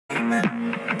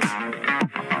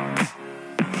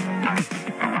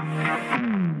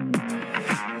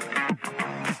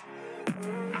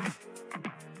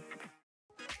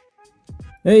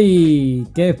¡Hey!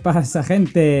 ¿Qué pasa,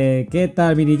 gente? ¿Qué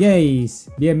tal, mini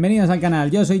Jays? Bienvenidos al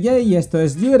canal, yo soy Jay y esto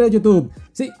es Youeresyoutube.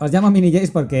 Sí, os llamo mini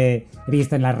Jays porque he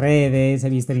visto en las redes, he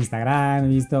visto en Instagram,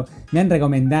 me han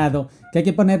recomendado que hay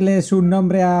que ponerles un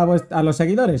nombre a los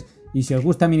seguidores. Y si os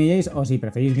gusta mini Jays o si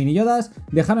preferís mini Yodas,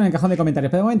 dejadlo en el cajón de comentarios.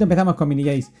 Pero de momento empezamos con mini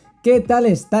Jays. ¿Qué tal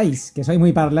estáis? Que soy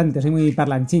muy parlante, soy muy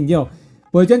parlanchín yo.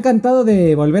 Pues yo encantado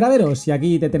de volver a veros y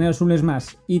aquí de teneros un lunes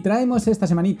más. Y traemos esta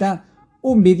semanita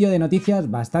un vídeo de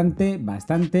noticias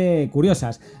bastante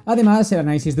curiosas. Además, el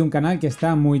análisis de un canal que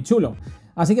está muy chulo.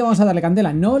 Así que vamos a darle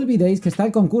candela. No olvidéis que está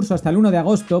el concurso hasta el 1 de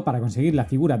agosto para conseguir la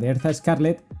figura de Erza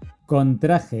Scarlett con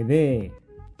traje de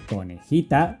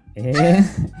conejita,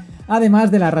 además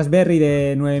de la Raspberry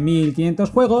de 9500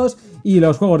 juegos y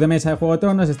los juegos de mesa de Juego de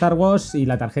Tronos, Star Wars y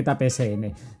la tarjeta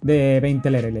PSN de 20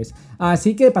 LRLs.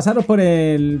 Así que pasaros por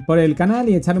el canal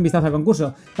y echar un vistazo al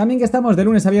concurso. También que estamos de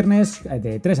lunes a viernes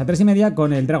de 3 a 3 y media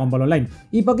con el Dragon Ball Online.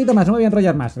 Y poquito más, no me voy a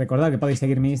enrollar más. Recordad que podéis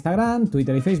seguirme en Instagram,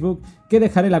 Twitter y Facebook, que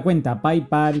dejaré la cuenta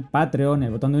PayPal, Patreon,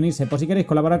 el botón de unirse por si queréis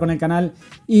colaborar con el canal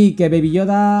y que Baby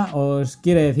Yoda os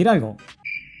quiere decir algo.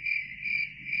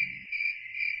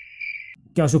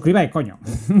 Que os suscribáis, coño.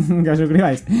 Que os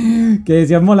suscribáis. Que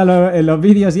si os mola los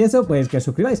vídeos y eso, pues que os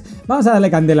suscribáis. Vamos a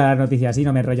darle candela a las noticias y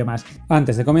no me enrollo más.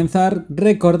 Antes de comenzar,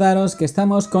 recordaros que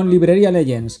estamos con Librería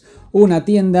Legends, una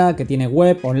tienda que tiene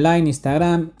web, online,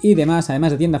 Instagram y demás,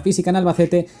 además de tienda física en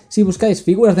Albacete. Si buscáis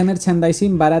figuras de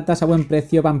merchandising baratas a buen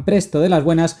precio, van presto de las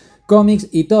buenas, cómics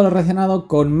y todo lo relacionado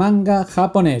con manga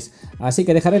japonés. Así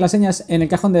que dejaré las señas en el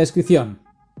cajón de descripción.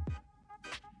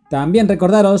 También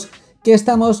recordaros que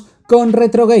estamos con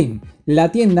Retrogame,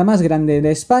 la tienda más grande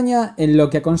de España en lo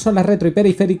que a consolas retro y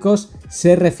periféricos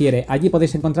se refiere. Allí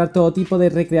podéis encontrar todo tipo de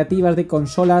recreativas de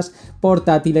consolas,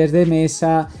 portátiles, de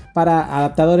mesa, para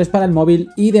adaptadores para el móvil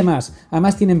y demás.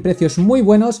 Además tienen precios muy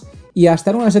buenos y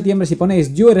hasta el 1 de septiembre si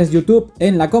ponéis Youeresyoutube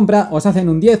en la compra os hacen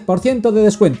un 10% de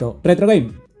descuento.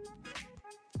 Retrogame.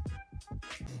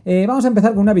 Vamos a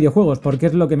empezar con una videojuegos porque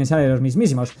es lo que me sale de los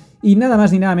mismísimos y nada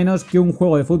más ni nada menos que un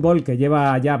juego de fútbol que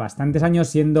lleva ya bastantes años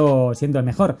siendo el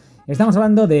mejor. Estamos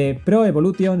hablando de Pro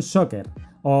Evolution Soccer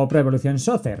o Pro Evolution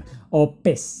Soccer o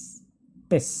PES,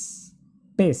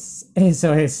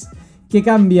 eso es, que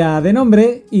cambia de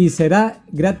nombre y será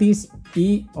gratis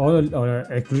y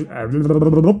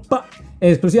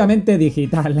exclusivamente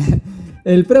digital.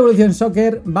 El Pro Evolution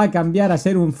Soccer va a cambiar a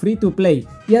ser un free to play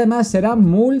y además será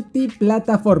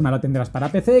multiplataforma, lo tendrás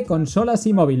para PC, consolas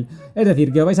y móvil. Es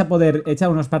decir, que os vais a poder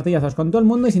echar unos partidazos con todo el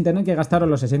mundo y sin tener que gastaros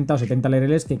los 60 o 70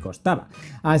 LRLs que costaba.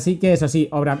 Así que eso sí,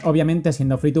 obviamente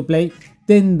siendo free to play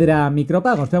tendrá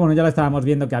micropagos, pero bueno, ya lo estábamos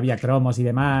viendo que había cromos y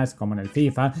demás, como en el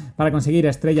FIFA, para conseguir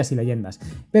estrellas y leyendas.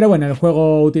 Pero bueno, el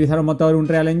juego utilizará un motor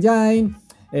Unreal Engine,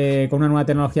 con una nueva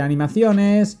tecnología de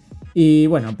animaciones. Y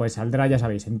bueno, pues saldrá, ya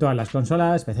sabéis, en todas las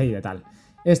consolas, PC y de tal.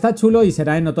 Está chulo y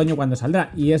será en otoño cuando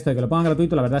saldrá. Y esto de que lo pongan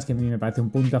gratuito, la verdad es que a mí me parece un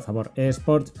punto a favor.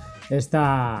 eSports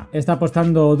está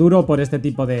apostando duro por este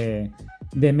tipo de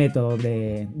método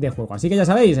de juego. Así que ya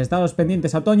sabéis, estados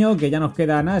pendientes a otoño, que ya nos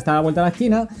queda nada, está a la vuelta de la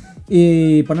esquina.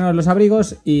 Y poneros los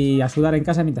abrigos y a sudar en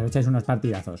casa mientras echáis unos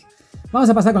partidazos. Vamos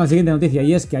a pasar con la siguiente noticia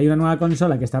y es que hay una nueva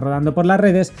consola que está rodando por las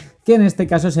redes, que en este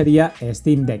caso sería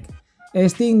Steam Deck.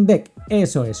 Steam Deck,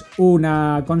 eso es,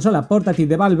 una consola portátil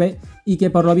de Valve y que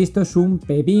por lo visto es un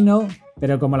pepino,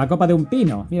 pero como la copa de un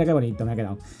pino. Mira qué bonito me ha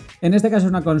quedado. En este caso es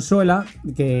una consola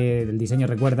que el diseño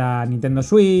recuerda a Nintendo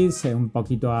Switch, un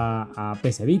poquito a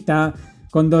PS Vita,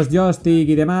 con 2 joystick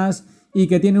y demás, y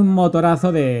que tiene un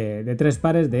motorazo de 3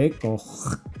 pares de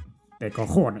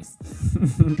cojones.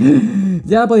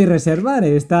 Ya la podéis reservar,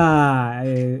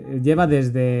 lleva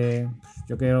desde,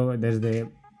 yo creo,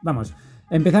 vamos,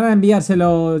 empezarán a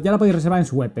enviárselo, ya la podéis reservar en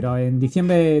su web, pero en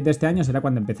diciembre de este año será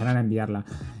cuando empezarán a enviarla.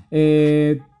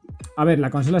 A ver, la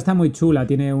consola está muy chula,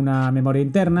 tiene una memoria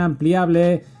interna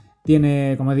ampliable,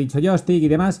 tiene, como he dicho, joystick y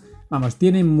demás. Vamos,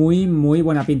 tiene muy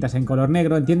buena pinta, es en color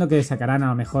negro, entiendo que sacarán a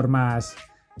lo mejor más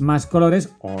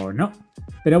colores o no.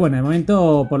 Pero bueno, de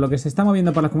momento, por lo que se está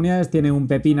moviendo por las comunidades, tiene un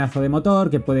pepinazo de motor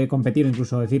que puede competir,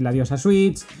 incluso decirle adiós a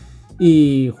Switch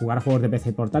y jugar juegos de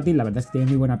PC portátil. La verdad es que tiene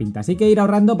muy buena pinta. Así que ir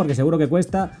ahorrando porque seguro que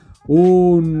cuesta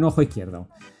un ojo izquierdo.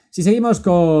 Si seguimos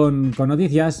con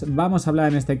noticias, vamos a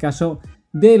hablar en este caso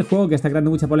del juego que está creando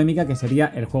mucha polémica, que sería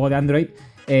el juego de Android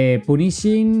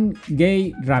Punishing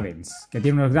Gay Ravens, que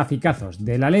tiene unos graficazos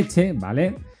de la leche,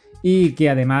 ¿vale? Y que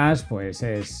además pues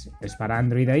es para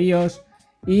Android e iOS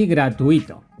y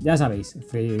gratuito. Ya sabéis,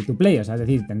 free to play, o sea, es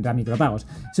decir, tendrá micropagos.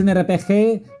 Es un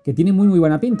RPG que tiene muy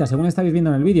buena pinta, según estáis viendo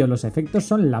en el vídeo. Los efectos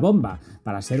son la bomba.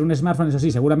 Para ser un smartphone, eso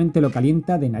sí, seguramente lo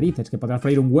calienta de narices, que podrás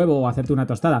freír un huevo o hacerte una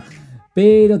tostada.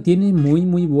 Pero tiene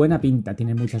muy buena pinta.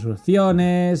 Tiene muchas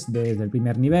opciones, desde el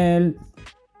primer nivel.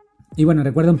 Y bueno,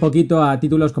 recuerda un poquito a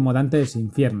títulos como Dante's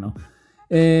Infierno.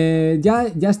 Ya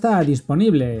está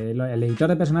disponible. El editor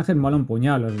de personajes mola un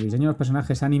puñado. Los diseños de los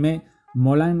personajes anime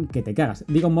molan que te cagas.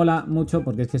 Digo mola mucho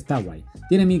porque es que está guay.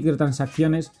 Tiene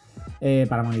microtransacciones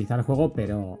para monetizar el juego,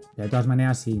 pero de todas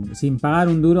maneras sin pagar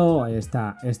un duro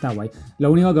está guay.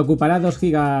 Lo único que ocupará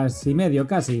 2,5 GB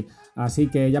casi. Así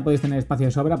que ya podéis tener espacio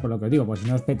de sobra, por lo que os digo, pues si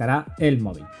no os petará el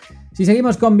móvil. Si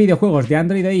seguimos con videojuegos de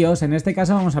Android e iOS, en este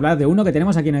caso vamos a hablar de uno que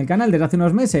tenemos aquí en el canal desde hace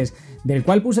unos meses, del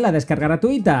cual puse la descarga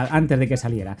gratuita antes de que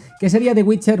saliera, que sería The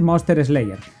Witcher Monster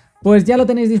Slayer. Pues ya lo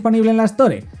tenéis disponible en la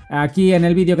Store. Aquí en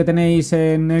el vídeo que tenéis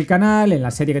en el canal, en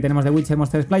la serie que tenemos de Witcher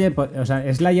Monster Slayer,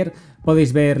 Slayer,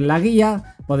 podéis ver la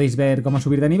guía, podéis ver cómo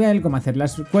subir de nivel, cómo hacer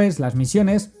las quests, las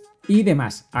misiones y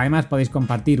demás. Además podéis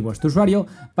compartir vuestro usuario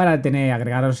para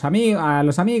agregaros a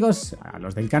los amigos, a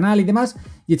los del canal y demás,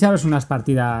 y echaros unas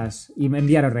partidas y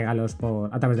enviaros regalos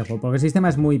a través del juego, porque el sistema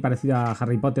es muy parecido a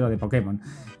Harry Potter o de Pokémon,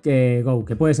 que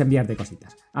puedes enviarte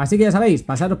cositas. Así que ya sabéis,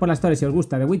 pasaros por la Store si os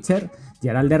gusta The Witcher,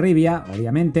 Geralt de Rivia,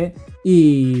 obviamente,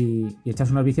 y echaos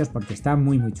unos vicios porque está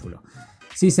muy chulo.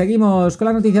 Si seguimos con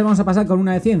las noticias, vamos a pasar con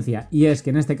una de ciencia, y es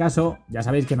que en este caso ya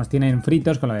sabéis que nos tienen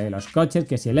fritos con lo de los coches,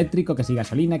 que si eléctrico, que si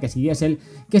gasolina, que si diésel,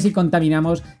 que si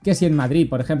contaminamos, que si en Madrid,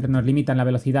 por ejemplo, nos limitan la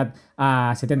velocidad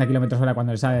a 70 km/h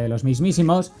cuando les sale de los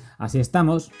mismísimos, así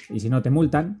estamos, y si no te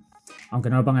multan, aunque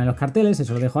no lo pongan en los carteles,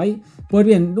 eso lo dejo ahí. Pues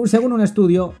bien, según un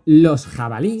estudio, los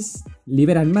jabalíes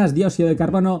liberan más dióxido de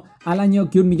carbono al año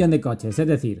que 1 millón de coches, es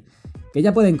decir, que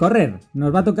ya pueden correr.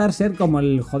 Nos va a tocar ser como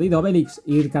el jodido Obelix,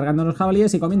 ir cargando los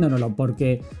jabalíes y comiéndonoslo,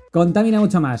 porque contamina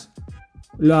mucho más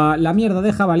la mierda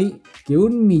de jabalí que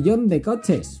 1 millón de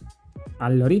coches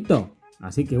al lorito.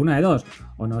 Así que una de dos,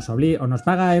 o nos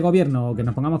paga el gobierno que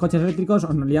nos pongamos coches eléctricos,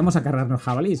 o nos liamos a cargarnos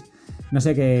jabalís. No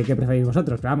sé qué preferís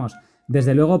vosotros, pero vamos,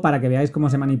 desde luego para que veáis cómo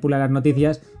se manipulan las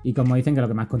noticias y cómo dicen que lo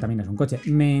que más contamina es un coche.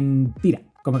 Mentira,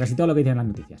 como casi todo lo que dicen las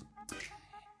noticias.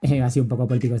 Así un poco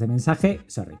político este mensaje,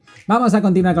 sorry. Vamos a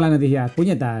continuar con las noticias,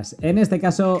 puñetas. En este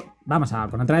caso vamos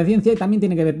con otra de ciencia y también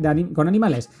tiene que ver con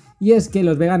animales. Y es que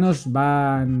los veganos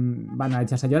van a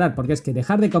echarse a llorar, porque es que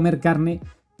dejar de comer carne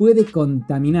puede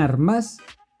contaminar más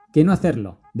que no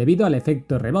hacerlo, debido al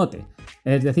efecto rebote.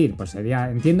 Es decir, pues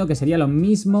entiendo que sería lo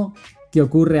mismo que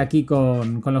ocurre aquí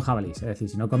con los jabalíes. Es decir,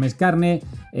 si no comes carne,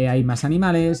 hay más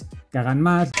animales, cagan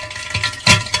más.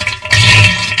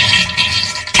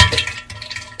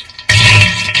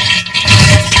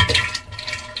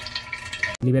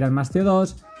 Liberan más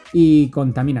CO2 y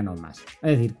contaminan aún más.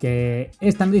 Es decir, que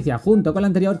esta noticia junto con la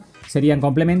anterior serían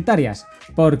complementarias,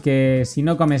 porque si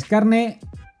no comes carne,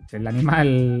 el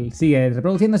animal sigue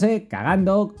reproduciéndose,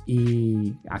 cagando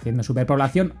y haciendo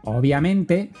superpoblación,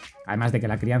 obviamente, además de que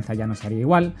la crianza ya no sería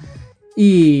igual,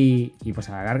 y pues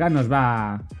a la larga nos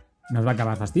va a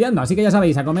acabar fastidiando. Así que ya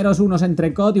sabéis, a comeros unos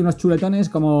entrecot y unos chuletones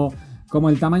como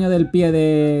el tamaño del pie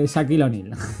de Shaquille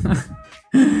O'Neal.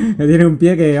 Que tiene un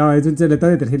pie que es un chuletón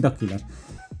de 300 kilos.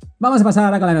 Vamos a pasar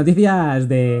ahora con las noticias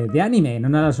de anime, no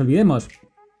nos las olvidemos.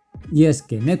 Y es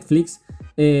que Netflix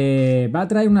va a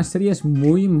traer unas series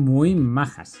muy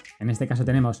majas. En este caso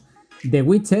tenemos The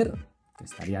Witcher, que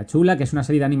estaría chula, que es una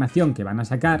serie de animación que van a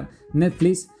sacar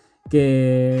Netflix,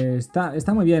 que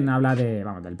está muy bien. Habla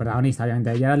del protagonista, obviamente,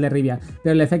 de Geralt de Rivia,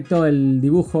 pero el efecto, el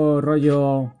dibujo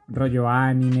rollo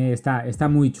anime, está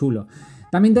muy chulo.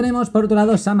 También tenemos, por otro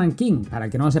lado, Shaman King, para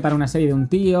que no lo sepa, una serie de un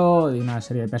tío, de una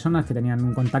serie de personas que tenían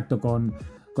un contacto con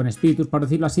espíritus, por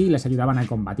decirlo así, y les ayudaban a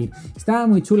combatir. Estaba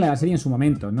muy chula la serie en su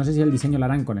momento. No sé si el diseño lo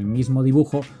harán con el mismo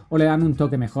dibujo o le dan un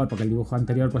toque mejor, porque el dibujo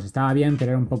anterior pues estaba bien,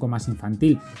 pero era un poco más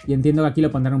infantil. Y entiendo que aquí lo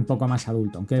pondrán un poco más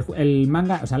adulto. Aunque el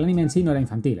manga, o sea, el anime en sí no era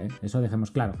infantil, eso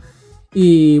dejemos claro.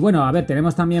 Y bueno, a ver,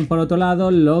 tenemos también por otro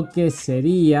lado lo que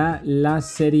sería la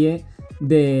serie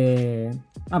de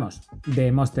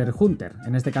Monster Hunter.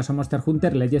 En este caso Monster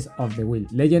Hunter Legends of the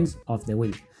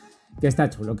Wild. Que está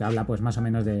chulo, que habla pues más o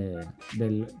menos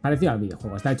del parecido al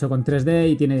videojuego. Está hecho con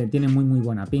 3D y tiene muy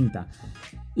buena pinta.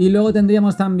 Y luego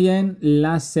tendríamos también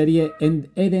la serie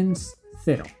Eres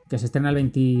 0, que se estrena el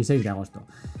 26 de agosto.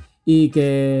 Y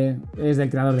que es del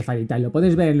creador de Fairy Tail. Lo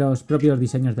podéis ver en los propios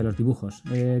diseños de los dibujos.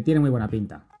 Tiene muy buena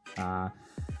pinta.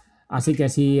 Así que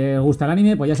si os gusta el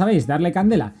anime, pues ya sabéis, darle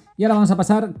candela. Y ahora vamos a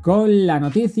pasar con la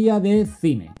noticia de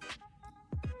cine.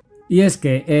 Y es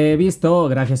que he visto,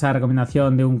 gracias a la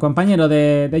recomendación de un compañero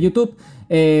de YouTube,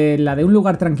 la de Un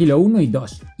lugar tranquilo 1 y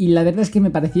 2. Y la verdad es que me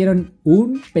parecieron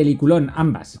un peliculón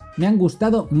ambas. Me han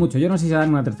gustado mucho. Yo no sé si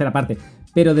harán una tercera parte,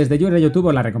 pero desde Youeresyoutube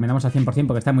os la recomendamos al 100%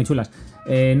 porque están muy chulas.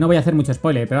 No voy a hacer mucho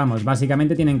spoiler, pero vamos,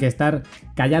 básicamente tienen que estar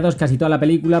callados casi toda la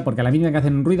película porque a la mínima que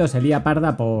hacen un ruido se lía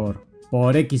parda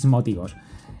por X motivos.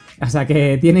 O sea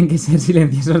que tienen que ser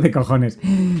silenciosos de cojones.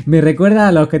 Me recuerda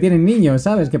a los que tienen niños,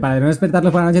 ¿sabes? Que para no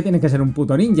despertarlos por la noche tienen que ser un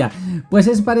puto ninja. Pues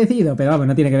es parecido, pero vamos,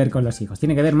 no tiene que ver con los hijos.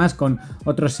 Tiene que ver más con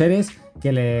otros seres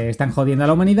que le están jodiendo a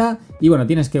la humanidad. Y bueno,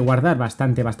 tienes que guardar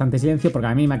bastante silencio porque a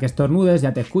la mínima que estornudes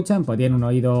ya te escuchan, pues tienen un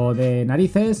oído de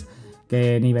narices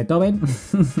que ni Beethoven.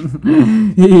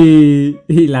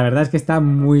 y la verdad es que está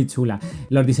muy chula.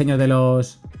 Los diseños de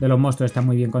los monstruos están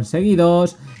muy bien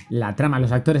conseguidos. La trama,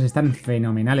 los actores están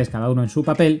fenomenales, cada uno en su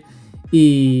papel.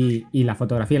 Y la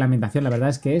fotografía y la ambientación, la verdad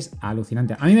es que es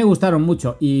alucinante. A mí me gustaron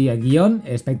mucho. Y el guión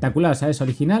espectacular, ¿sabes?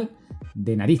 Original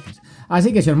de narices.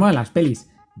 Así que si os molan las pelis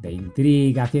de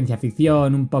intriga, ciencia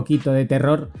ficción, un poquito de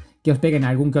terror, que os peguen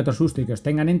algún que otro susto y que os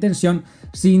tengan en tensión,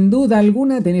 sin duda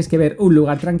alguna tenéis que ver Un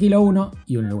lugar tranquilo 1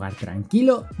 y Un lugar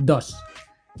tranquilo 2.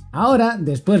 Ahora,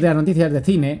 después de las noticias de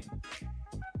cine,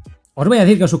 os voy a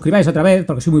decir que os suscribáis otra vez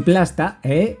porque soy muy plasta,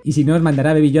 y si no os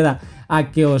mandará Baby Yoda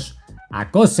a que os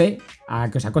acose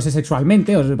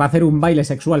sexualmente, os va a hacer un baile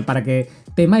sexual para que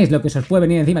temáis lo que se os puede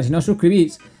venir encima si no os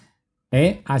suscribís,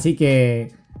 así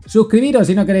que suscribiros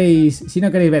si no queréis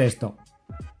ver esto.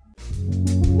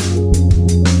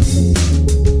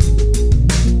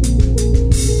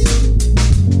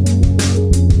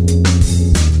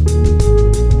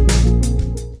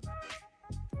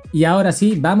 Y ahora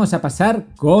sí, vamos a pasar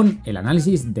con el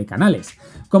análisis de canales.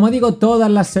 Como digo todas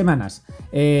las semanas,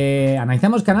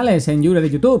 analizamos canales en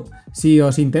Youeresyoutube. Si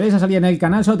os interesa salir en el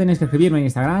canal, solo tenéis que escribirme en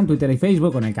Instagram, Twitter y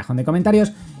Facebook o en el cajón de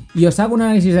comentarios y os hago un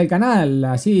análisis del canal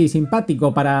así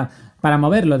simpático para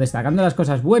moverlo, destacando las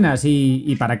cosas buenas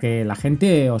y para que la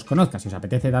gente os conozca. Si os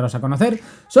apetece daros a conocer,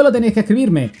 solo tenéis que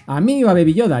escribirme a mí o a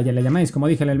Baby Yoda, ya le llamáis, como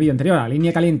dije en el vídeo anterior, a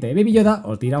línea caliente Baby Yoda,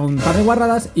 os tira un par de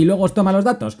guarradas y luego os toma los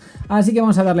datos. Así que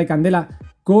vamos a darle candela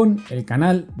con el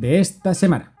canal de esta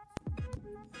semana.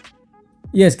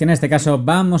 Y es que en este caso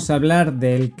vamos a hablar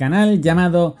del canal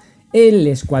llamado El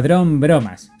Escuadrón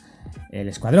Bromas. El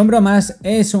Escuadrón Bromas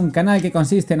es un canal que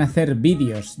consiste en hacer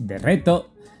vídeos de reto,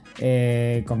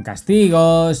 con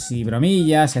castigos y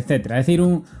bromillas, etcétera. Es decir,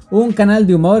 un canal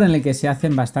de humor en el que se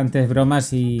hacen bastantes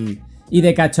bromas y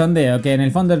de cachondeo, que en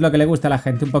el fondo es lo que le gusta a la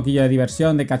gente, un poquillo de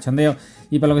diversión, de cachondeo,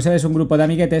 y por lo que se ve es un grupo de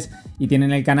amiguetes y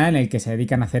tienen el canal en el que se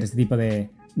dedican a hacer este tipo de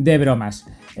bromas.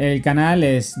 El canal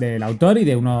es del autor y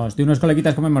de unos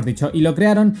coleguitas, como hemos dicho, y lo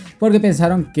crearon porque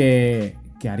pensaron que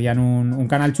harían un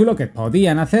canal chulo, que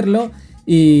podían hacerlo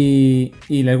y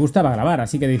les gustaba grabar,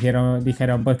 así que dijeron,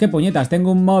 pues qué puñetas,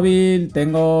 tengo un móvil,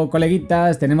 tengo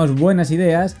coleguitas, tenemos buenas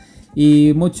ideas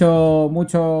y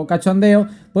mucho cachondeo,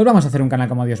 pues vamos a hacer un canal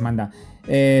como Dios manda.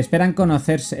 Esperan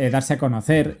darse a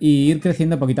conocer y ir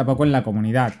creciendo poquito a poco en la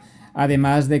comunidad.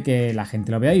 Además de que la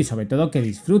gente lo vea y sobre todo que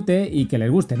disfrute y que les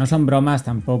guste. No son bromas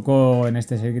tampoco en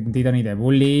este sentido ni de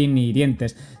bullying ni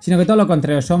hirientes, sino que todo lo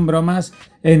contrario, son bromas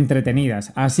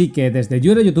entretenidas. Así que desde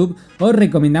Youeresyoutube os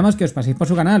recomendamos que os paséis por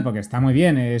su canal porque está muy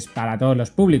bien, es para todos los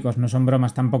públicos, no son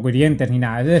bromas tampoco hirientes ni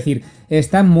nada. Es decir,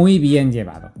 está muy bien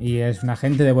llevado y es una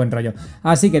gente de buen rollo.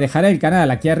 Así que dejaré el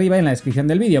canal aquí arriba en la descripción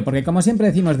del vídeo porque como siempre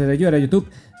decimos desde Youeresyoutube,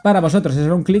 para vosotros es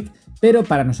solo un clic, pero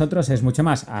para nosotros es mucho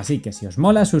más. Así que si os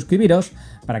mola, suscribiros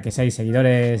para que seáis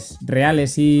seguidores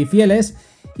reales y fieles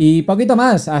y poquito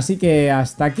más. Así que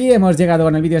hasta aquí hemos llegado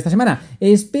con el vídeo de esta semana.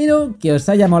 Espero que os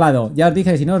haya molado. Ya os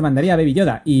dije que si no os mandaría a Baby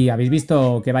Yoda y habéis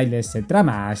visto qué bailes se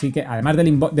trama. Así que además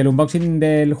del unboxing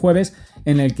del jueves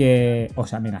en el que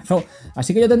os amenazó.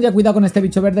 Así que yo tendría cuidado con este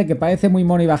bicho verde que parece muy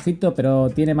mono y bajito, pero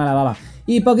tiene mala baba.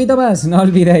 Y poquito más, no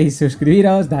olvidéis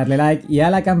suscribiros, darle like y a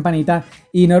la campanita.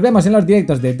 Y nos vemos en los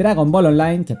directos de Dragon Ball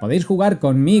Online, que podéis jugar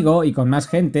conmigo y con más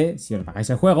gente, si os pagáis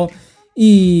el juego.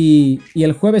 Y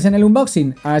el jueves en el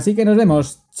unboxing. Así que nos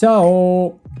vemos.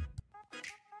 ¡Chao!